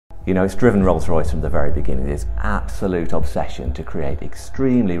You know, it's driven Rolls-Royce from the very beginning, this absolute obsession to create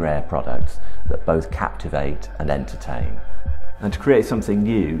extremely rare products that both captivate and entertain. And to create something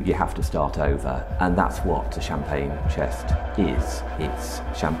new, you have to start over, and that's what the champagne chest is. It's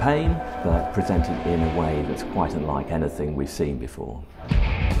champagne, but presented in a way that's quite unlike anything we've seen before.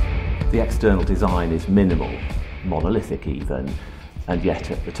 The external design is minimal, monolithic even, and yet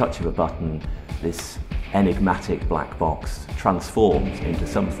at the touch of a button, this enigmatic black box transforms into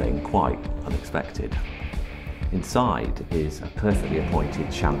something quite unexpected. Inside is a perfectly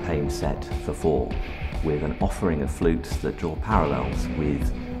appointed champagne set for four, with an offering of flutes that draw parallels with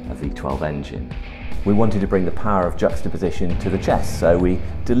a V12 engine. We wanted to bring the power of juxtaposition to the chest, so we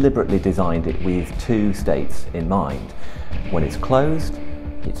deliberately designed it with two states in mind. When it's closed,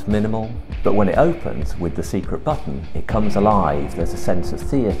 it's minimal, but when it opens with the secret button, it comes alive. There's a sense of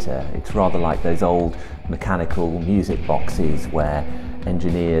theatre. It's rather like those old mechanical music boxes where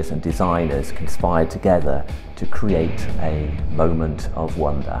engineers and designers conspired together to create a moment of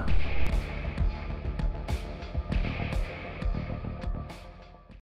wonder.